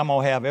 because I'm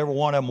going to have every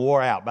one of them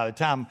wore out. By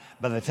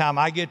the time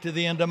I get to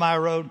the end of my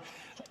road,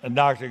 the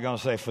doctor is going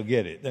to say,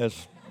 forget it.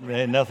 There's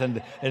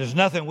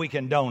nothing we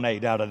can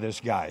donate out of this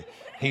guy.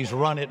 He's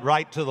run it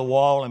right to the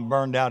wall and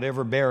burned out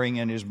every bearing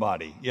in his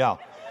body. Yeah,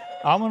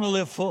 I'm going to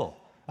live full.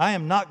 I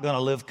am not going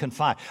to live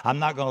confined. I'm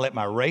not going to let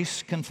my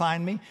race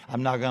confine me.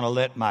 I'm not going to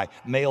let my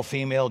male,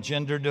 female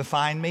gender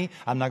define me.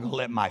 I'm not going to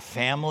let my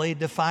family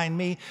define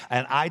me.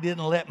 And I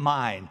didn't let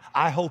mine.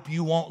 I hope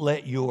you won't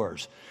let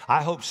yours.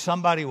 I hope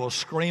somebody will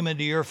scream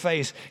into your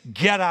face,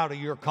 get out of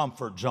your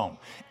comfort zone.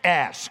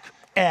 Ask.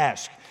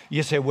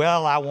 You say,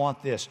 well, I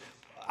want this.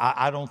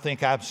 I don't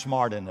think I'm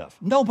smart enough.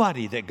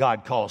 Nobody that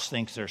God calls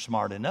thinks they're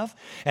smart enough.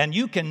 And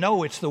you can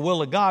know it's the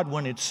will of God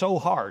when it's so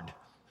hard.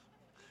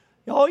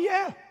 Oh,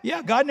 yeah.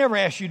 God never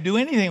asked you to do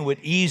anything with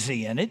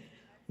easy in it.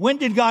 When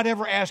did God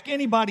ever ask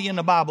anybody in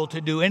the Bible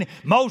to do anything?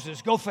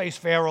 Moses, go face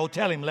Pharaoh.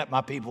 Tell him, let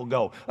my people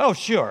go. Oh,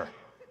 sure.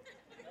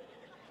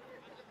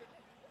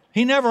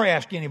 He never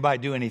asked anybody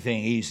to do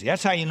anything easy.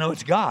 That's how you know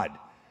it's God.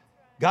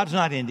 God's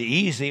not into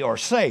easy or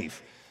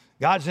safe.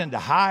 God's into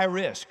high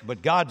risk,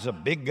 but God's a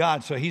big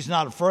God, so he's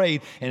not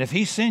afraid. And if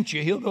he sent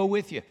you, he'll go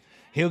with you.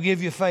 He'll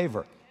give you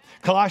favor.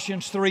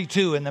 Colossians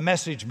 3:2 in the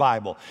Message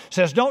Bible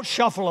says, don't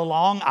shuffle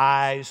along,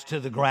 eyes to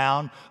the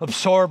ground,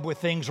 absorbed with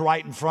things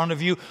right in front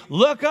of you.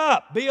 Look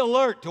up, be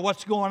alert to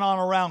what's going on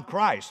around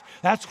Christ.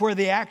 That's where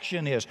the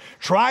action is.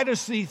 Try to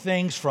see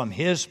things from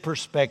his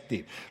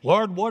perspective.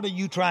 Lord, what are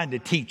you trying to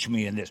teach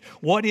me in this?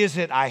 What is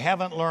it I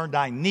haven't learned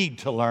I need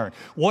to learn?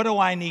 What do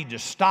I need to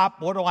stop?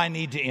 What do I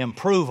need to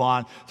improve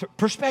on?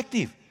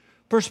 Perspective.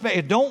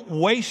 Don't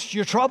waste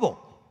your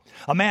trouble.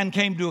 A man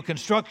came to a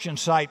construction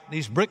site.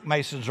 These brick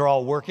masons are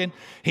all working.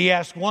 He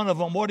asked one of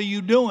them, what are you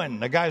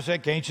doing? The guy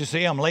said, can't you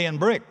see I'm laying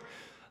brick?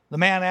 The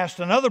man asked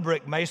another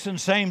brick mason,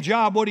 same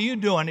job, what are you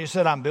doing? He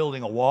said, I'm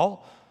building a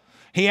wall.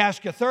 He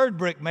asked a third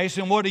brick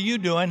mason, what are you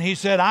doing? He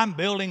said, I'm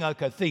building a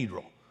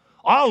cathedral.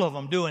 All of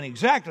them doing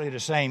exactly the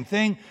same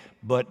thing,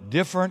 but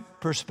different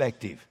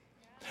perspective.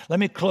 Let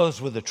me close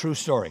with a true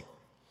story.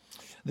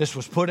 This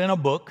was put in a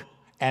book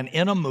and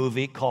in a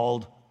movie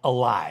called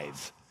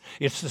Alive.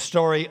 It's the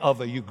story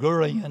of a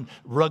Uruguayan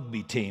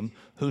rugby team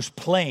whose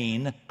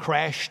plane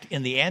crashed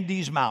in the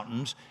Andes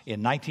Mountains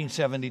in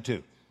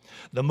 1972.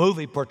 The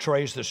movie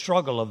portrays the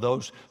struggle of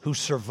those who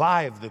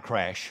survived the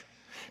crash,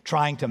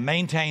 trying to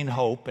maintain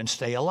hope and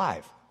stay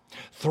alive.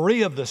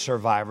 3 of the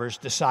survivors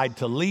decide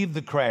to leave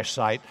the crash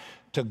site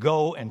to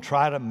go and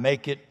try to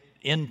make it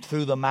in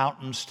through the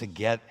mountains to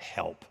get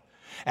help.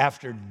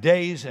 After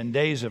days and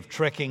days of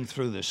trekking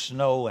through the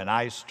snow and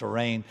ice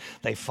terrain,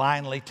 they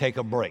finally take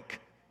a break.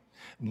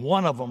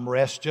 One of them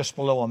rests just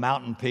below a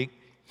mountain peak.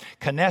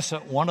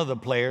 Canessa, one of the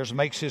players,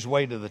 makes his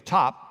way to the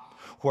top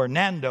where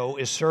Nando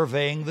is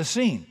surveying the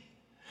scene.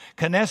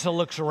 Canessa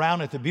looks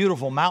around at the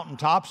beautiful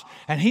mountaintops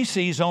and he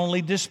sees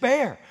only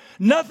despair.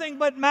 Nothing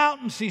but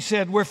mountains, he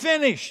said, we're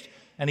finished.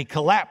 And he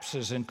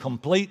collapses in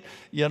complete,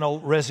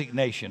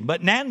 resignation.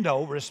 But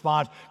Nando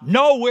responds,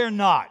 no, we're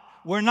not.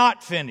 We're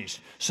not finished.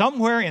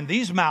 Somewhere in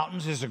these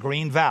mountains is a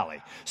green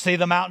valley. See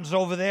the mountains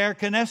over there,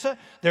 Canessa?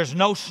 There's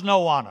no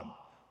snow on them.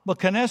 But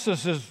Canessa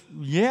says,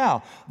 yeah,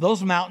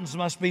 those mountains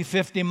must be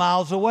 50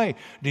 miles away.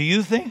 Do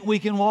you think we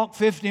can walk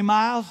 50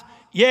 miles?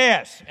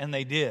 Yes. And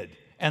they did.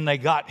 And they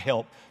got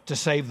help to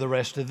save the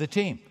rest of the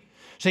team.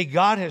 See,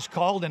 God has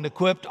called and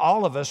equipped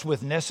all of us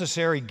with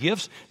necessary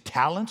gifts,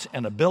 talents,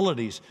 and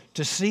abilities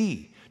to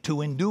see,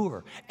 to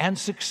endure, and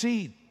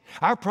succeed.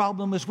 Our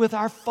problem is with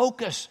our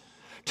focus.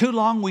 Too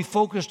long we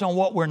focused on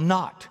what we're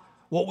not,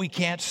 what we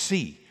can't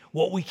see,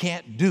 what we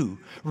can't do,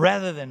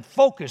 rather than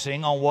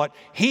focusing on what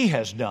He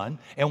has done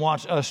and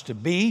wants us to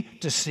be,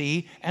 to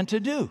see, and to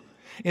do.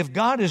 If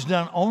God has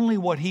done only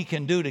what He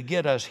can do to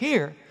get us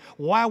here,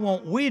 why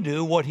won't we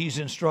do what He's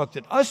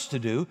instructed us to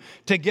do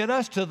to get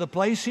us to the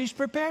place He's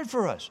prepared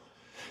for us?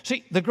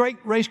 See, the great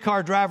race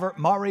car driver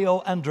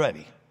Mario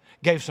Andretti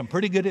gave some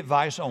pretty good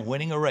advice on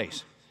winning a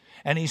race.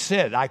 And he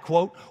said, I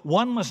quote,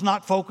 one must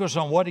not focus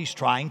on what he's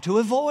trying to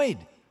avoid.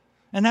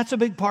 And that's a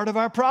big part of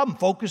our problem,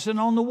 focusing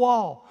on the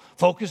wall,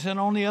 focusing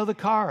on the other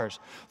cars,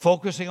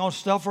 focusing on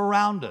stuff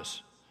around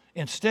us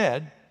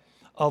instead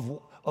of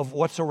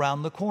what's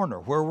around the corner,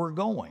 where we're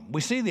going.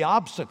 We see the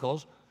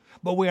obstacles,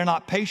 but we are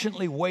not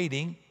patiently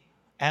waiting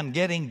and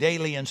getting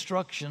daily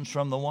instructions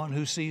from the one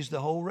who sees the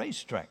whole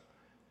racetrack.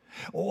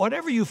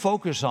 Whatever you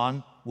focus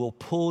on will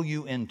pull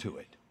you into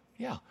it.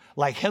 Yeah,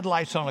 like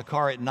headlights on a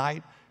car at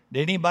night.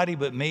 Did anybody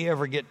but me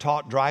ever get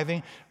taught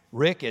driving?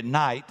 Rick, at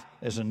night,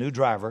 as a new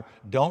driver,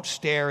 don't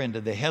stare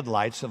into the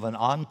headlights of an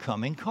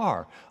oncoming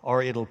car,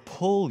 or it'll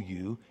pull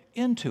you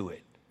into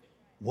it.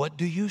 What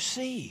do you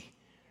see?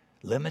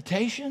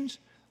 Limitations?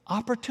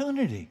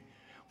 Opportunity.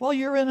 Well,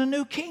 you're in a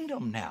new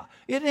kingdom now.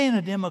 It ain't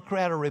a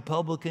Democrat or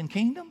Republican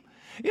kingdom.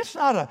 It's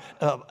not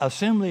a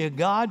Assembly of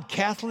God,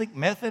 Catholic,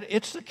 Method.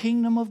 It's the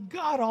kingdom of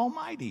God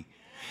Almighty.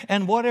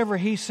 And whatever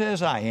He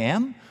says I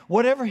am,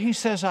 whatever He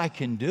says I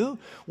can do,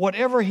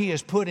 whatever He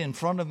has put in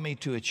front of me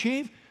to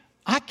achieve,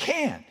 I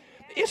can.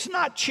 It's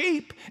not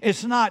cheap.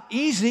 It's not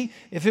easy.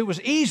 If it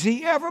was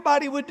easy,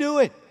 everybody would do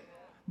it.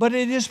 But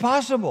it is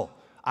possible.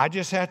 I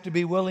just have to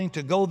be willing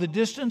to go the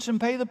distance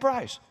and pay the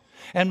price.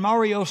 And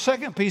Mario's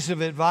second piece of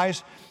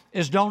advice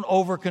is don't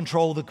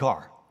over-control the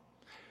car.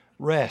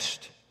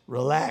 Rest,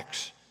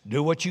 relax,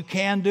 do what you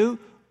can do,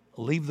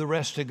 leave the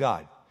rest to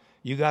God.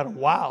 You got a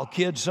wild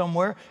kid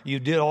somewhere, you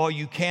did all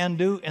you can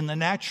do in the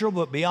natural,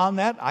 but beyond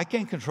that, I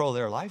can't control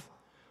their life.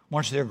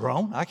 Once they're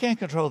grown, I can't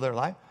control their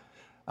life.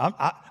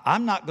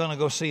 I'm not going to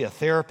go see a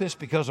therapist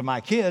because of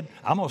my kid.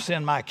 I'm going to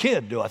send my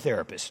kid to a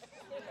therapist.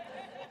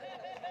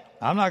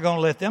 I'm not going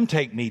to let them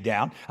take me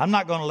down. I'm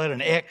not going to let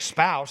an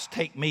ex-spouse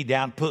take me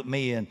down, put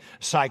me in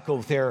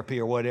psychotherapy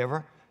or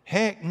whatever.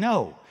 Heck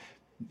no.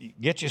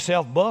 Get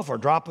yourself buff or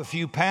drop a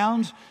few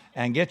pounds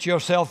and get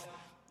yourself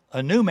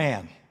a new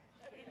man,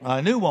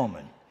 a new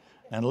woman,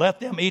 and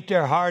let them eat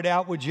their heart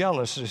out with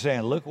jealousy,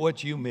 saying, look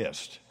what you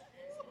missed.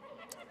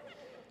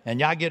 And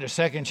y'all get a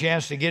second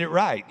chance to get it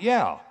right.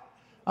 Yeah.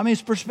 I mean,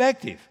 it's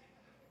perspective.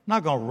 I'm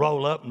not going to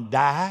roll up and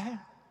die.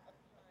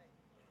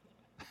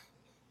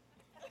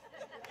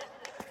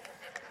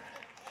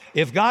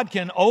 If God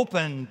can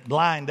open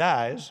blind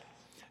eyes,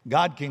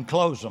 God can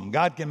close them.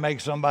 God can make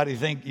somebody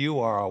think you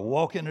are a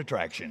walking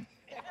attraction.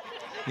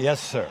 Yes,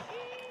 sir.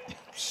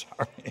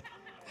 Sorry.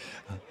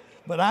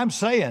 But I'm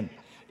saying,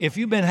 if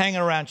you've been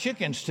hanging around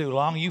chickens too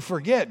long, you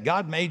forget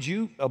God made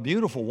you a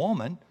beautiful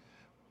woman.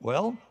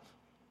 Well,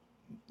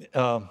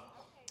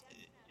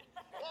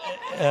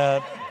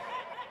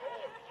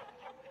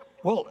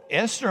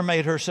 Esther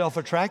made herself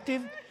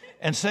attractive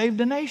and saved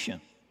a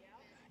nation.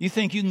 You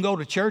think you can go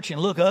to church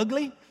and look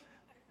ugly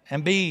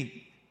and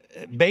be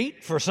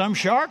bait for some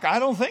shark? I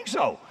don't think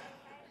so.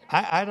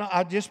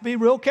 I'd just be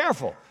real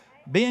careful.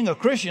 Being a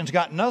Christian's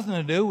got nothing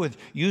to do with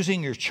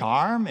using your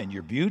charm and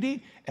your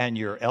beauty and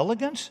your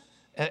elegance.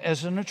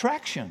 as an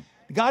attraction.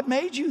 God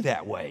made you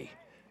that way.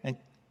 And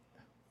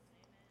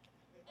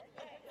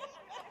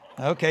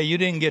okay, you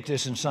didn't get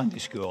this in Sunday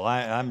school,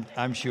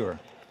 I'm sure.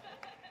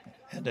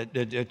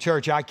 The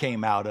church I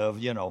came out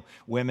of,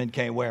 women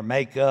can't wear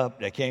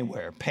makeup, they can't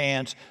wear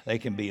pants, they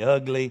can be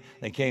ugly,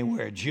 they can't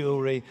wear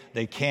jewelry,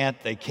 they can't.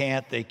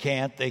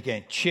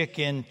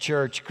 Chicken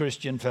church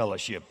Christian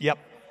fellowship. Yep.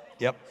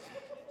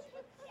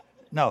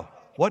 No,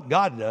 what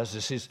God does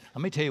is says,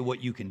 let me tell you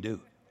what you can do.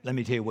 Let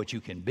me tell you what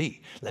you can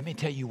be. Let me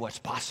tell you what's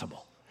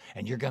possible.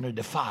 And you're going to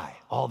defy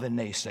all the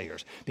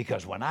naysayers.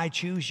 Because when I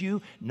choose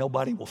you,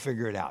 nobody will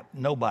figure it out.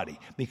 Nobody.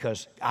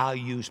 Because I'll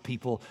use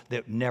people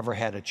that never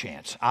had a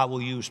chance. I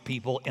will use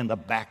people in the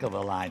back of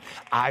the line.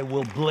 I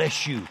will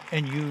bless you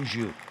and use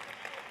you.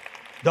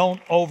 Don't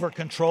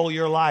over-control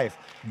your life.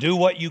 Do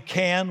what you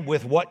can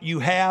with what you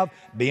have.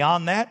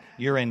 Beyond that,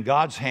 you're in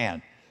God's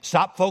hand.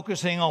 Stop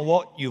focusing on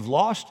what you've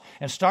lost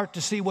and start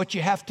to see what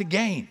you have to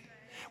gain.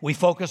 We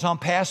focus on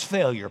past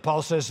failure.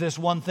 Paul says, this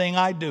one thing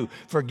I do,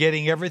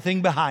 forgetting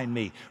everything behind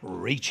me,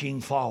 reaching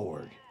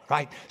forward,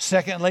 right?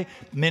 Secondly,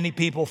 many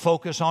people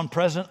focus on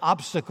present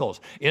obstacles.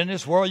 In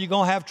this world, you're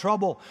going to have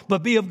trouble,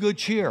 but be of good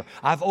cheer.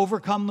 I've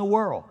overcome the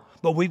world.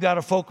 But we've got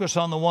to focus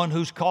on the one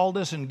who's called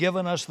us and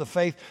given us the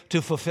faith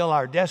to fulfill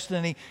our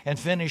destiny and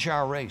finish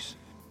our race.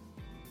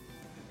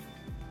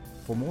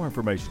 For more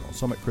information on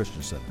Summit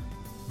Christian Center,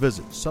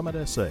 visit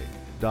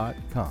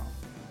summitsa.com.